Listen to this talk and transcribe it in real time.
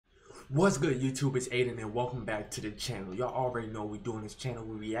What's good, YouTube? It's Aiden and welcome back to the channel. Y'all already know we doing this channel.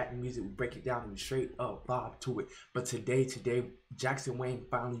 We react to music, we break it down and straight up vibe to it. But today, Jackson Wang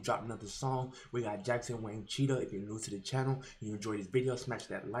finally dropped another song. We got Jackson Wang Cheetah. If you're new to the channel and you enjoy this video, smash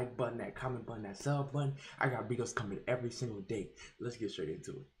that like button, that comment button, that sub button. I got videos coming every single day. Let's get straight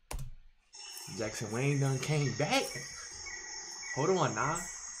into it. Jackson Wang done came back. Hold on, nah.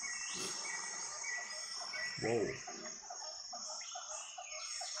 Whoa.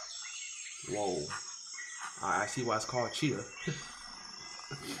 Whoa. I see why it's called Cheetah.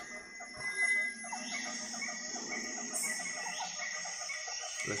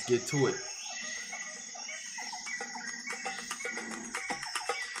 Let's get to it.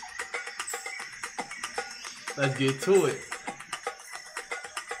 Let's get to it.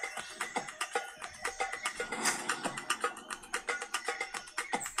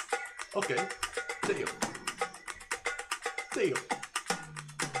 Okay. Damn. Damn.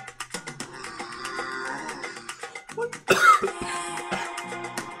 What?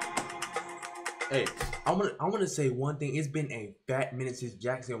 Hey, I want to say one thing. It's been a fat minute since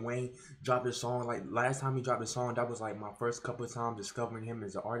Jackson Wang dropped a song. Like last time he dropped a song, that was like my first couple of times discovering him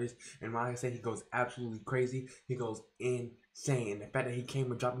as an artist. And when I say he goes absolutely crazy, he goes insane. And the fact that he came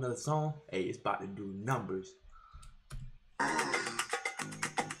and dropped another song, hey, it's about to do numbers.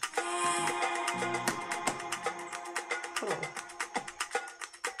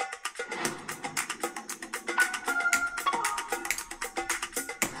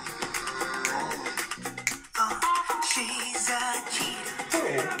 She's a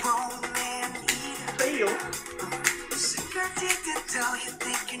cheetah, grown man eater. Sick addicted till you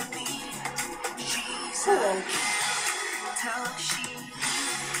think you need it. She's a till she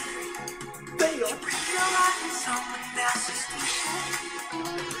bring your life in someone else's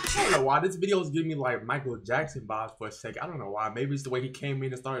t-shirt. I don't know why this video is giving me like Michael Jackson vibes for a second. I don't know why. Maybe it's the way he came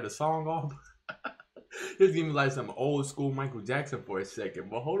in and started the song off. It's giving me like some old school Michael Jackson for a second.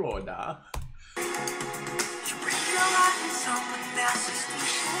 But hold on now.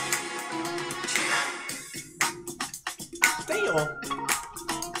 Damn. God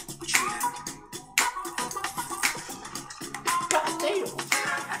damn.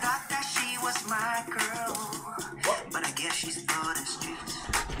 I thought that she was my girl, but I guess she's for the streets.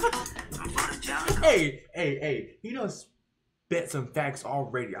 For the jungle. Hey, you know, bet some facts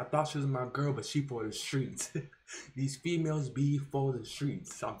already. I thought she was my girl, but she for the streets. These females be for the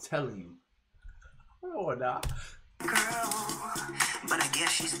streets. I'm telling you. Hold on now. Girl, but I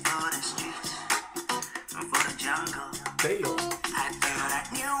guess she's for the streets. For the jungle. Damn. I thought I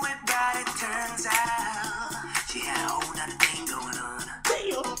knew it, but it turns out she had a whole nother thing going on.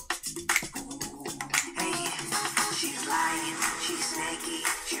 Damn. Hey, she's lying, she's snaky,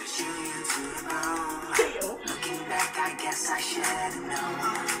 she'll chew you to the bone. Damn. Looking back, I guess I should have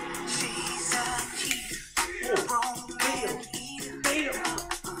known. She's a cheetah, grown man eater.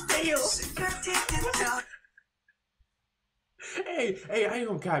 Damn. Sick addicted to. Hey, I ain't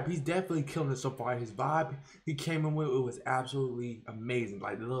gonna cap. He's definitely killing it so far. His vibe he came in with, it was absolutely amazing.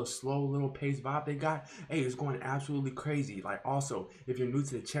 Like the little slow, little pace vibe they got. Hey, it's going absolutely crazy. Like also, if you're new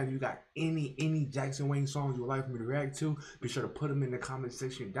to the channel, you got any Jackson Wang songs you would like for me to react to, be sure to put them in the comment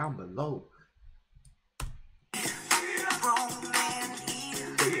section down below. Grown man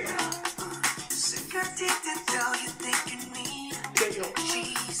eater. Sick addicted till you think you need. Damn.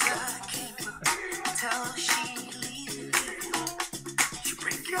 She's a keeper till she leaves. She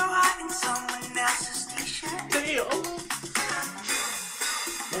break your heart in someone else's t-shirt. Damn.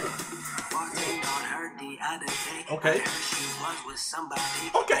 Walking on her the other day. Okay. I heard she was with somebody.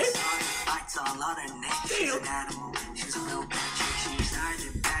 Okay. I saw the fights all on her neck. She's an animal. She's a real bad chick. She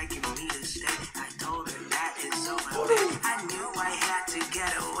started begging me to stay. I told her that it's over. I knew I had to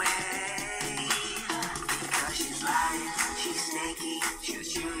get away. Because she's lying. She's snaky. She'll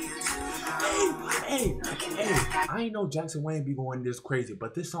chew you to the bone. Hey, I ain't know Jackson Wang be going this crazy,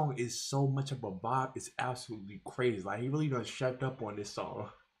 but this song is so much of a vibe. It's absolutely crazy. Like he really done stepped up on this song.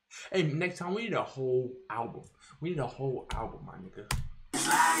 Hey, next time we need a whole album. We need a whole album, my nigga. She's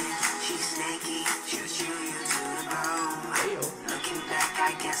lying. She's snaky. She'll chew you to the bone. Damn. Looking back,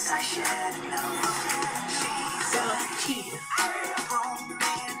 I guess I should know. She's a Cheetah. grown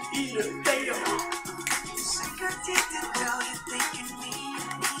man Eater. Damn. sick addicted till you think you need.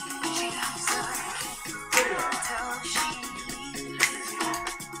 She's a till she leaves.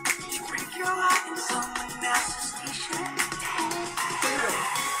 She break your heart in someone else's t-shirt. Damn.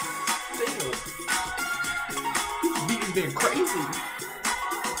 This beat has been crazy.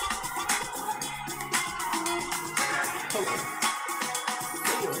 Hold on.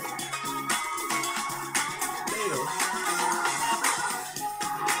 Damn.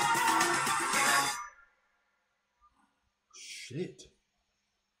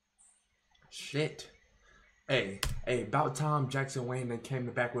 Shit. Hey, about time Jackson Wang then came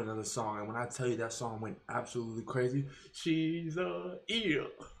back with another song, and when I tell you that song went absolutely crazy, she's ill.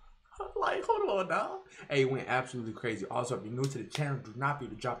 Like, hold on now. Hey, it went absolutely crazy. Also, if you're new to the channel, do not be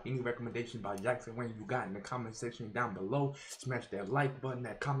to drop any recommendations by Jackson Wang you got in the comment section down below. Smash that like button,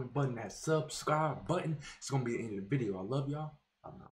 that comment button, that subscribe button. It's gonna be the end of the video. I love y'all. I'm out.